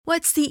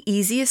What's the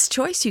easiest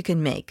choice you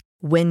can make?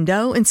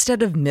 Window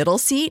instead of middle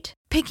seat?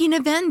 Picking a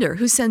vendor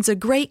who sends a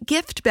great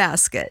gift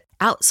basket?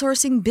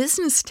 Outsourcing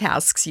business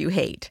tasks you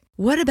hate?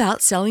 What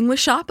about selling with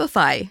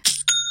Shopify?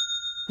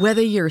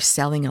 Whether you're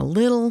selling a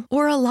little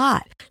or a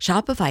lot,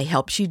 Shopify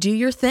helps you do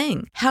your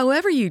thing,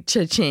 however you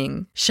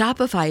cha-ching.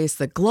 Shopify is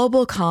the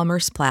global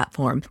commerce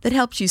platform that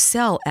helps you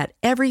sell at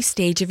every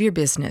stage of your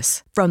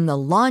business. From the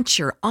launch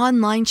your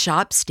online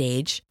shop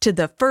stage to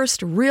the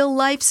first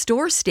real-life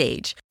store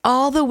stage,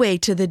 all the way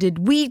to the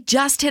did we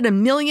just hit a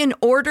million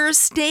orders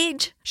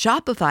stage.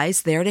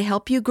 Shopify's there to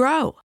help you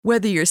grow.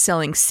 Whether you're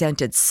selling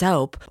scented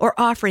soap or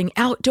offering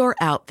outdoor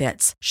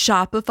outfits,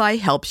 Shopify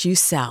helps you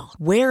sell.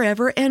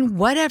 Wherever and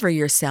whatever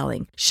you're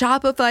selling,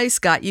 Shopify's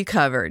got you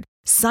covered.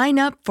 Sign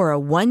up for a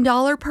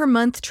 $1 per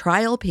month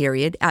trial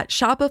period at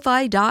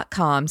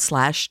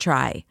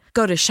shopify.com/try.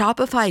 Go to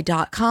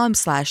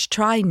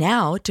shopify.com/try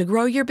now to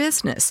grow your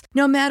business,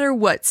 no matter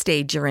what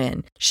stage you're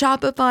in.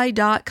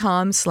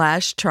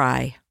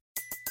 Shopify.com/try.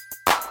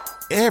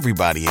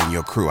 Everybody in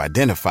your crew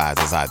identifies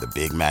as either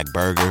Big Mac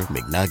Burger,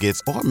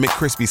 McNuggets, or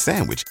McCrispy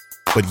Sandwich.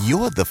 But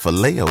you're the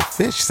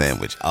Filet-O-Fish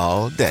Sandwich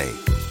all day.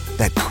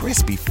 That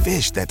crispy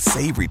fish, that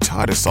savory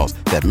tartar sauce,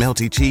 that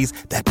melty cheese,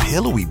 that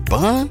pillowy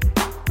bun.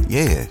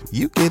 Yeah,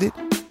 you get it.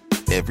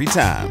 Every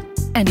time.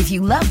 And if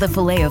you love the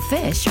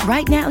Filet-O-Fish,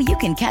 right now you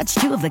can catch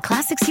two of the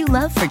classics you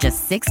love for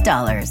just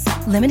 $6.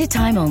 Limited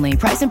time only.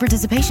 Price and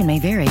participation may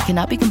vary.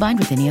 Cannot be combined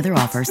with any other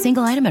offer.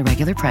 Single item at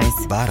regular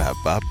price.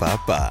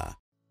 Ba-da-ba-ba-ba.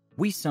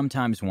 We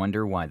sometimes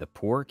wonder why the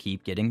poor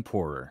keep getting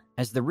poorer,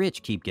 as the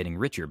rich keep getting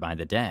richer by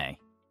the day.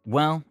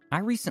 Well, I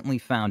recently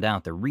found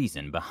out the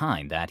reason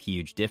behind that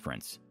huge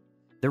difference.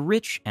 The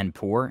rich and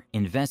poor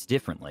invest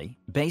differently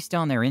based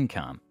on their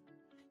income.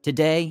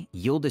 Today,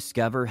 you'll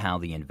discover how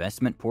the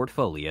investment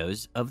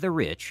portfolios of the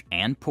rich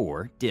and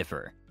poor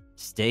differ.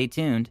 Stay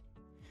tuned.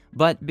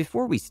 But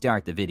before we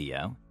start the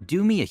video,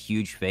 do me a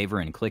huge favor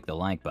and click the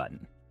like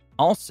button.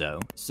 Also,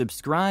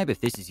 subscribe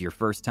if this is your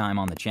first time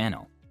on the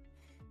channel.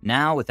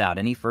 Now, without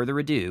any further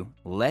ado,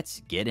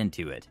 let's get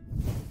into it.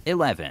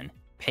 11.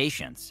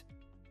 Patience.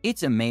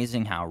 It's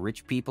amazing how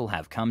rich people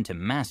have come to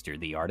master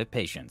the art of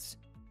patience.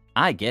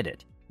 I get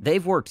it.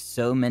 They've worked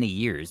so many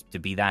years to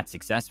be that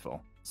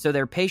successful, so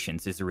their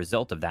patience is a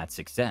result of that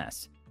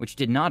success, which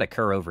did not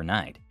occur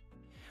overnight.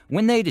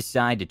 When they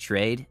decide to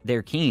trade,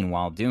 they're keen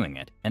while doing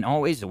it and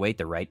always await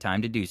the right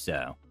time to do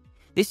so.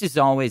 This is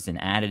always an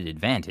added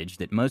advantage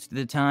that most of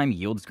the time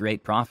yields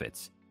great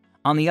profits.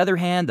 On the other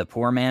hand, the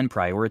poor man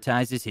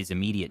prioritizes his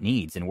immediate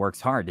needs and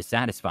works hard to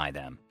satisfy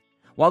them.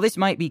 While this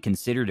might be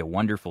considered a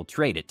wonderful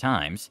trait at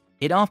times,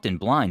 it often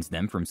blinds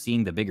them from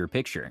seeing the bigger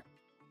picture.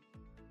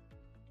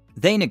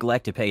 They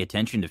neglect to pay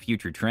attention to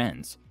future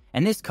trends,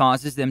 and this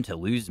causes them to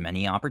lose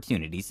many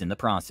opportunities in the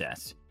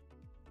process.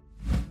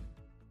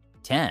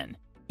 10.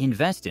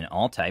 Invest in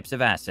all types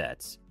of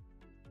assets.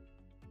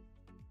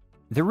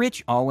 The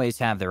rich always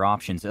have their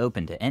options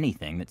open to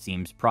anything that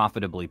seems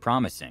profitably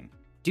promising.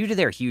 Due to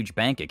their huge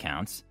bank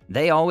accounts,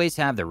 they always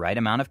have the right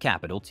amount of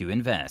capital to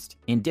invest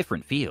in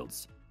different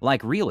fields,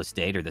 like real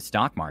estate or the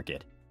stock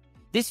market.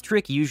 This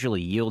trick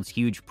usually yields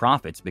huge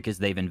profits because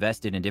they've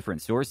invested in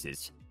different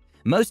sources.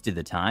 Most of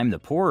the time, the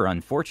poor are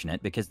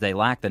unfortunate because they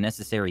lack the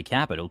necessary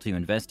capital to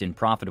invest in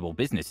profitable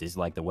businesses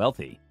like the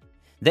wealthy.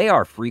 They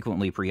are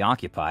frequently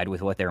preoccupied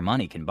with what their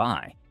money can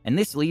buy, and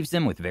this leaves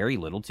them with very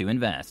little to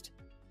invest.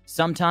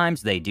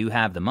 Sometimes they do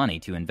have the money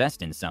to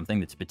invest in something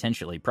that's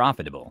potentially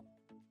profitable.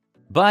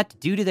 But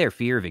due to their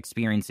fear of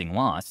experiencing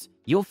loss,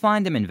 you'll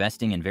find them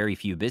investing in very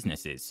few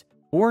businesses,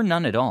 or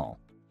none at all.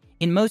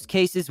 In most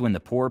cases, when the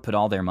poor put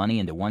all their money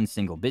into one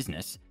single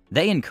business,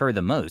 they incur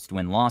the most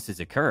when losses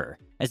occur,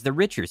 as the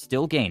rich are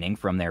still gaining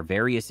from their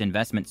various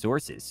investment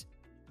sources.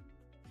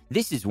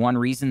 This is one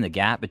reason the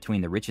gap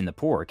between the rich and the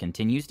poor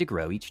continues to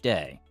grow each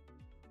day.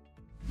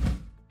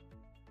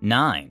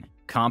 9.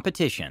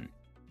 Competition.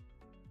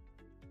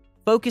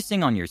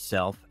 Focusing on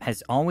yourself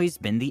has always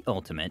been the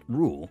ultimate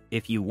rule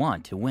if you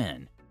want to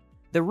win.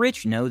 The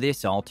rich know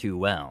this all too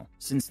well,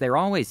 since they're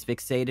always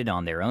fixated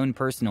on their own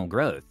personal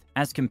growth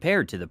as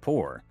compared to the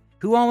poor,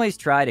 who always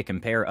try to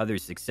compare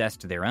others' success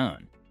to their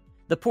own.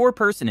 The poor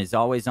person is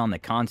always on the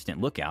constant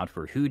lookout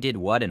for who did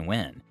what and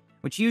when,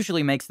 which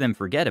usually makes them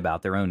forget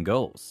about their own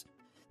goals.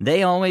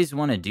 They always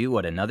want to do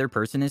what another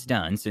person has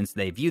done since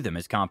they view them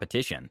as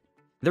competition.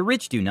 The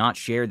rich do not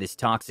share this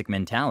toxic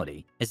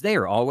mentality, as they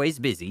are always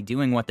busy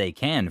doing what they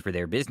can for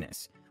their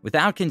business,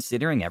 without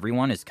considering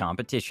everyone as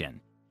competition.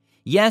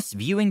 Yes,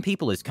 viewing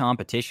people as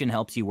competition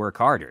helps you work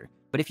harder,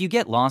 but if you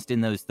get lost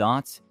in those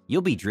thoughts,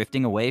 you'll be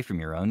drifting away from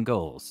your own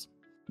goals.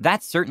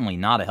 That's certainly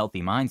not a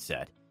healthy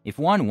mindset if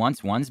one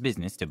wants one's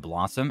business to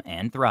blossom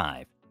and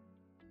thrive.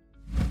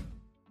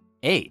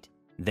 8.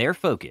 Their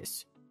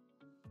focus.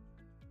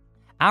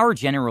 Our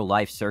general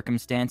life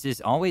circumstances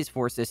always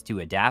force us to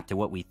adapt to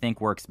what we think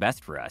works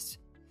best for us.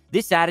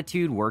 This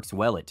attitude works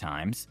well at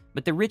times,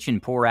 but the rich and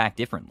poor act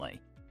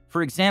differently.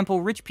 For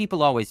example, rich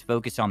people always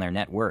focus on their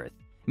net worth,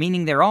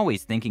 meaning they're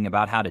always thinking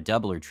about how to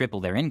double or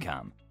triple their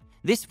income.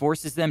 This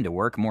forces them to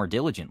work more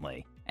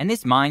diligently, and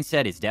this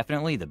mindset is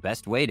definitely the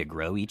best way to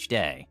grow each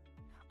day.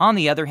 On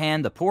the other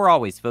hand, the poor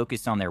always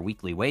focus on their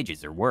weekly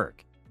wages or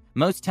work.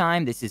 Most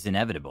time, this is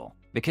inevitable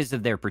because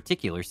of their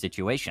particular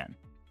situation.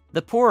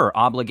 The poor are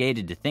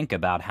obligated to think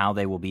about how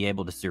they will be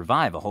able to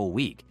survive a whole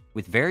week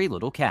with very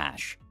little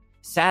cash.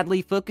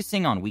 Sadly,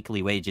 focusing on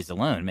weekly wages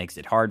alone makes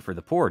it hard for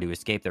the poor to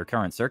escape their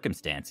current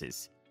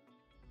circumstances.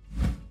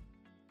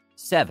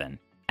 7.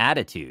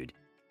 Attitude.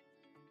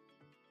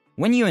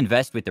 When you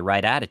invest with the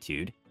right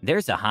attitude,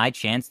 there's a high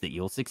chance that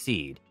you'll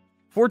succeed.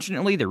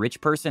 Fortunately, the rich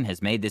person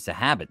has made this a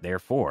habit,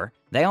 therefore,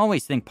 they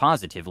always think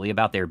positively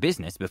about their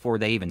business before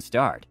they even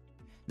start.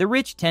 The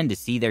rich tend to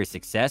see their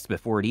success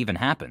before it even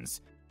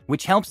happens,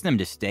 which helps them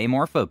to stay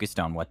more focused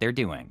on what they're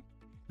doing.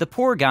 The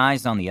poor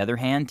guys, on the other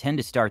hand, tend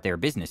to start their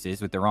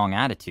businesses with the wrong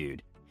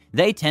attitude.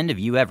 They tend to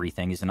view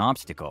everything as an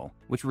obstacle,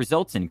 which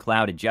results in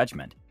clouded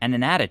judgment and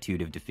an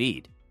attitude of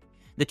defeat.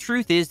 The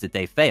truth is that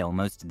they fail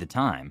most of the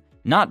time,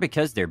 not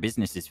because their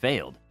businesses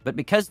failed, but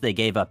because they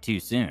gave up too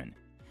soon.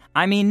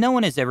 I mean, no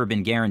one has ever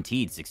been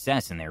guaranteed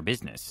success in their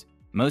business.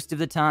 Most of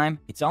the time,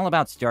 it's all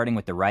about starting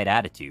with the right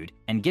attitude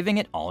and giving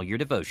it all your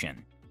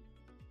devotion.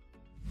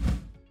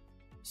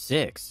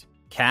 6.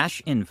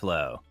 Cash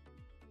inflow.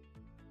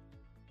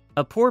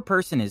 A poor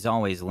person is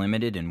always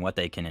limited in what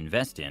they can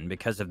invest in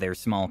because of their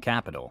small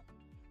capital.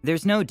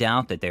 There's no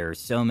doubt that there are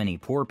so many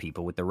poor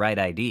people with the right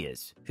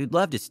ideas who'd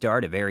love to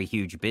start a very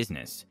huge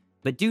business,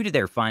 but due to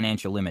their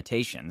financial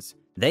limitations,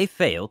 they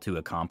fail to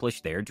accomplish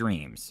their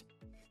dreams.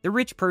 The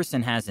rich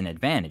person has an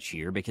advantage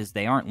here because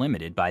they aren't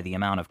limited by the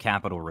amount of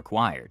capital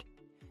required.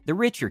 The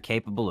rich are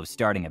capable of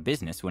starting a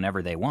business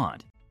whenever they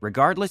want,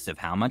 regardless of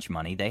how much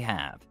money they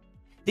have.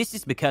 This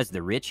is because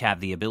the rich have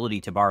the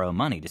ability to borrow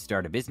money to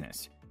start a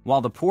business,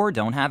 while the poor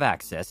don't have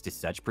access to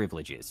such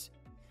privileges.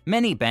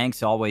 Many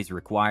banks always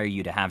require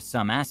you to have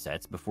some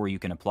assets before you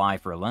can apply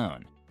for a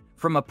loan.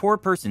 From a poor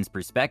person's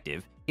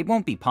perspective, it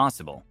won't be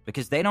possible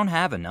because they don't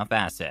have enough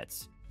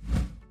assets.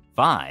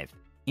 5.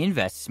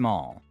 Invest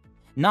small.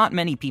 Not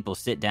many people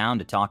sit down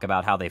to talk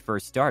about how they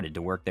first started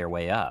to work their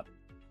way up.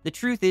 The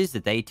truth is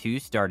that they too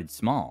started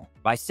small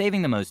by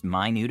saving the most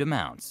minute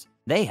amounts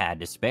they had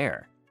to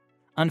spare.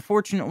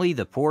 Unfortunately,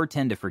 the poor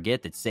tend to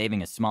forget that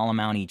saving a small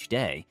amount each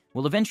day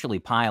will eventually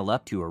pile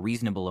up to a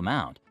reasonable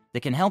amount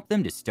that can help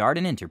them to start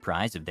an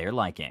enterprise of their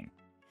liking.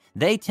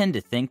 They tend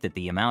to think that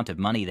the amount of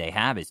money they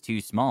have is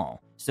too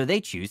small, so they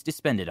choose to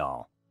spend it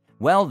all.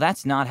 Well,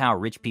 that's not how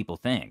rich people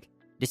think.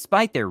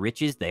 Despite their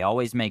riches, they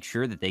always make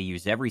sure that they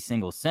use every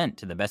single cent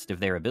to the best of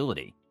their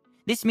ability.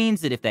 This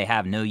means that if they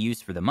have no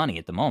use for the money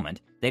at the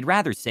moment, they'd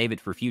rather save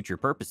it for future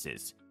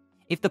purposes.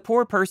 If the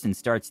poor person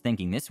starts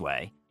thinking this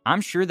way,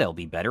 I'm sure they'll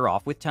be better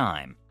off with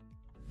time.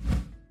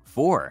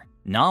 4.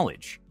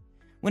 Knowledge.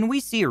 When we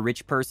see a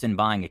rich person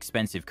buying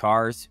expensive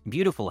cars,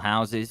 beautiful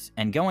houses,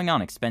 and going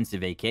on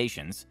expensive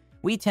vacations,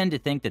 we tend to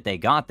think that they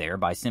got there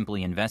by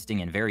simply investing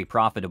in very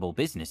profitable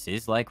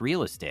businesses like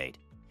real estate.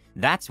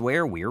 That's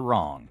where we're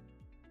wrong.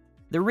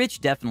 The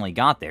rich definitely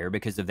got there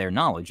because of their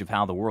knowledge of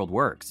how the world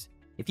works.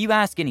 If you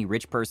ask any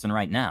rich person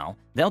right now,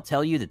 they'll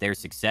tell you that their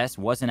success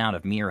wasn't out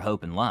of mere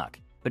hope and luck,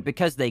 but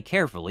because they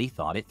carefully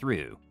thought it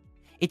through.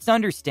 It's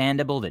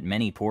understandable that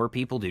many poor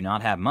people do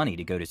not have money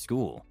to go to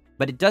school,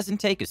 but it doesn't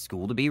take a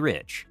school to be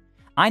rich.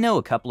 I know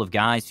a couple of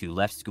guys who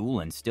left school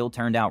and still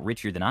turned out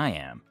richer than I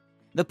am.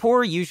 The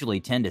poor usually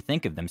tend to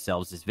think of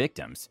themselves as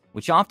victims,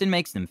 which often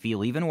makes them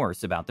feel even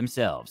worse about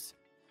themselves.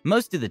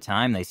 Most of the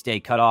time, they stay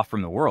cut off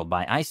from the world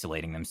by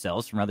isolating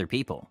themselves from other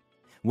people.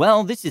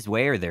 Well, this is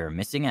where they're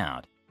missing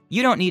out.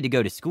 You don't need to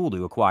go to school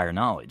to acquire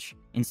knowledge.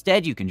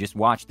 Instead, you can just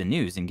watch the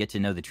news and get to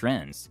know the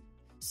trends.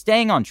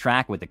 Staying on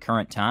track with the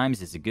current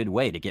times is a good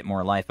way to get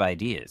more life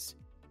ideas.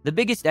 The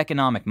biggest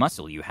economic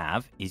muscle you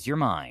have is your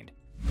mind.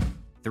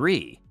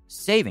 3.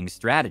 Saving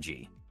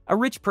strategy. A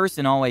rich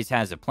person always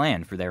has a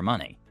plan for their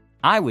money.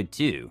 I would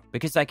too,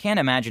 because I can't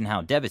imagine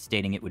how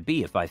devastating it would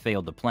be if I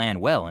failed to plan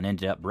well and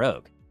ended up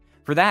broke.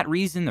 For that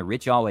reason, the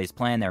rich always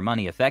plan their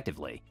money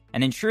effectively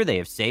and ensure they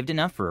have saved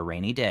enough for a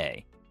rainy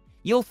day.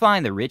 You'll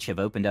find the rich have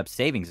opened up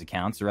savings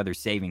accounts or other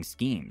savings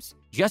schemes,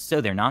 just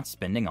so they're not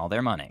spending all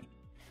their money.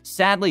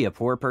 Sadly, a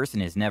poor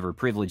person is never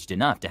privileged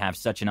enough to have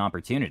such an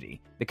opportunity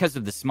because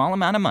of the small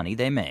amount of money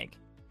they make.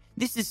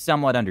 This is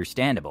somewhat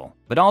understandable,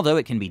 but although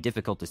it can be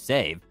difficult to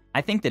save, I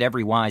think that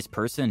every wise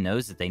person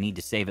knows that they need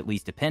to save at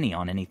least a penny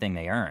on anything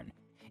they earn.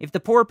 If the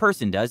poor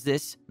person does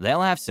this,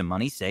 they'll have some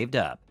money saved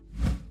up.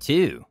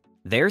 2.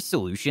 Their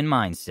solution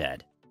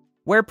mindset.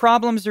 Where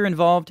problems are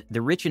involved,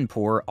 the rich and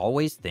poor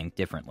always think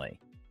differently.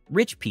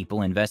 Rich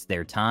people invest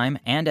their time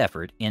and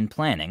effort in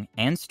planning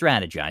and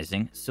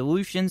strategizing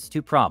solutions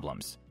to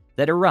problems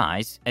that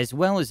arise, as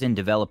well as in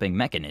developing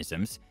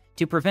mechanisms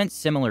to prevent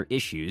similar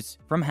issues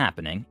from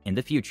happening in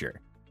the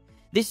future.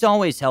 This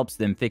always helps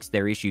them fix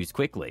their issues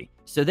quickly,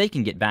 so they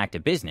can get back to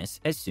business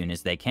as soon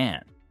as they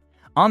can.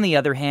 On the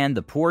other hand,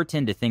 the poor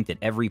tend to think that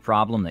every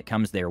problem that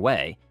comes their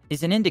way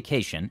is an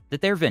indication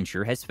that their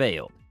venture has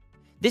failed.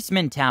 This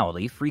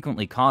mentality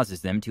frequently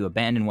causes them to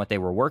abandon what they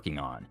were working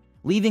on,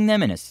 leaving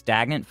them in a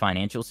stagnant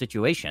financial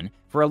situation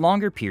for a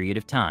longer period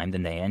of time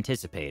than they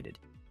anticipated.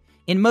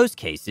 In most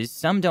cases,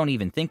 some don't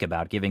even think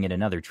about giving it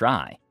another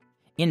try.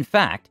 In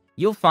fact,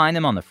 you'll find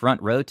them on the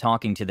front row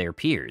talking to their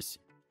peers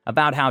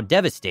about how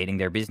devastating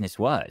their business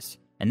was,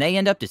 and they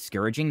end up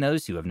discouraging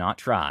those who have not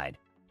tried.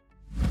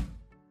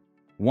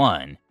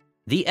 1.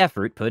 The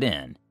effort put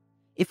in.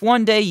 If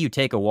one day you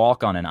take a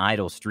walk on an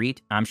idle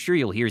street, I'm sure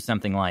you'll hear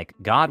something like,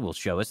 "God will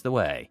show us the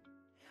way."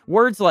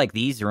 Words like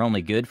these are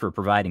only good for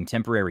providing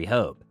temporary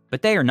hope,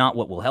 but they are not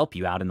what will help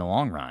you out in the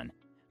long run.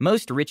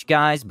 Most rich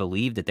guys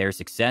believe that their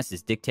success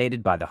is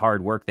dictated by the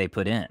hard work they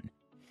put in.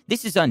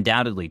 This is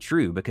undoubtedly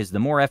true because the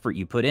more effort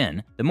you put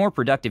in, the more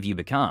productive you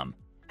become.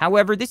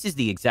 However, this is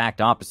the exact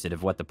opposite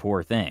of what the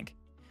poor think.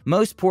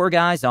 Most poor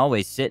guys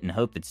always sit and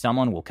hope that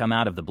someone will come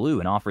out of the blue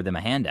and offer them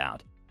a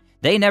handout.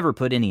 They never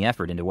put any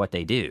effort into what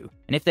they do,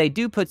 and if they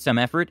do put some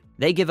effort,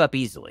 they give up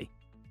easily.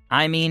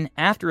 I mean,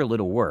 after a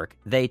little work,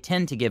 they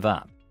tend to give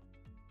up.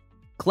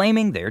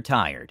 Claiming they're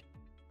tired.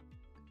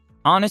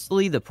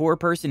 Honestly, the poor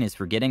person is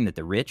forgetting that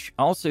the rich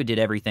also did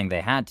everything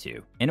they had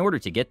to in order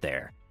to get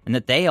there, and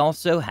that they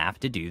also have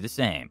to do the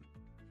same.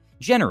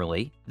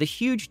 Generally, the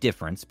huge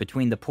difference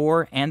between the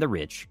poor and the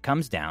rich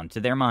comes down to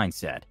their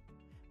mindset.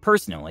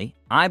 Personally,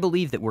 I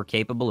believe that we're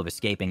capable of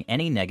escaping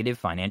any negative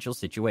financial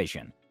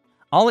situation.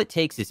 All it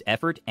takes is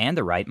effort and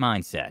the right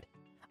mindset.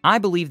 I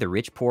believe the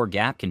rich-poor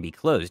gap can be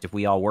closed if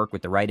we all work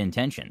with the right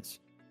intentions.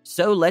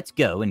 So let's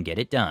go and get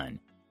it done.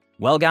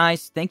 Well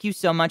guys, thank you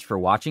so much for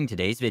watching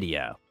today's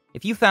video.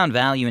 If you found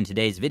value in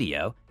today's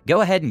video,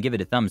 go ahead and give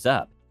it a thumbs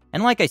up.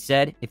 And like I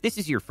said, if this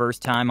is your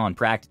first time on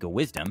Practical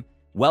Wisdom,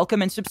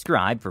 welcome and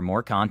subscribe for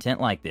more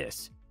content like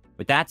this.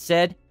 With that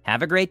said,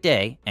 have a great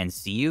day and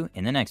see you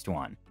in the next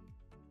one.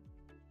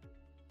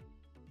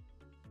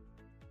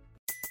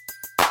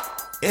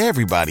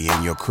 Everybody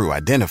in your crew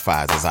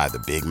identifies as either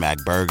Big Mac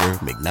Burger,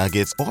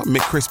 McNuggets, or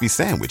McCrispy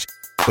Sandwich.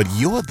 But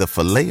you're the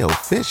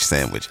Filet-O-Fish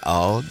Sandwich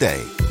all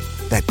day.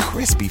 That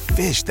crispy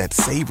fish, that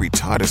savory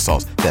tartar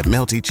sauce, that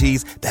melty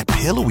cheese, that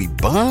pillowy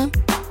bun.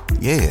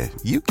 Yeah,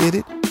 you get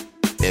it.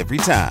 Every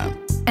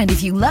time. And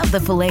if you love the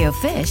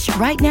Filet-O-Fish,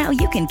 right now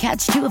you can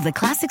catch two of the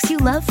classics you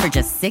love for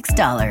just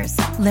 $6.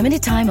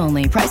 Limited time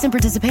only. Price and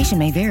participation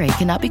may vary.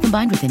 Cannot be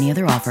combined with any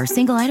other offer.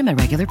 Single item at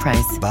regular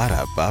price.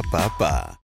 Ba-da-ba-ba-ba.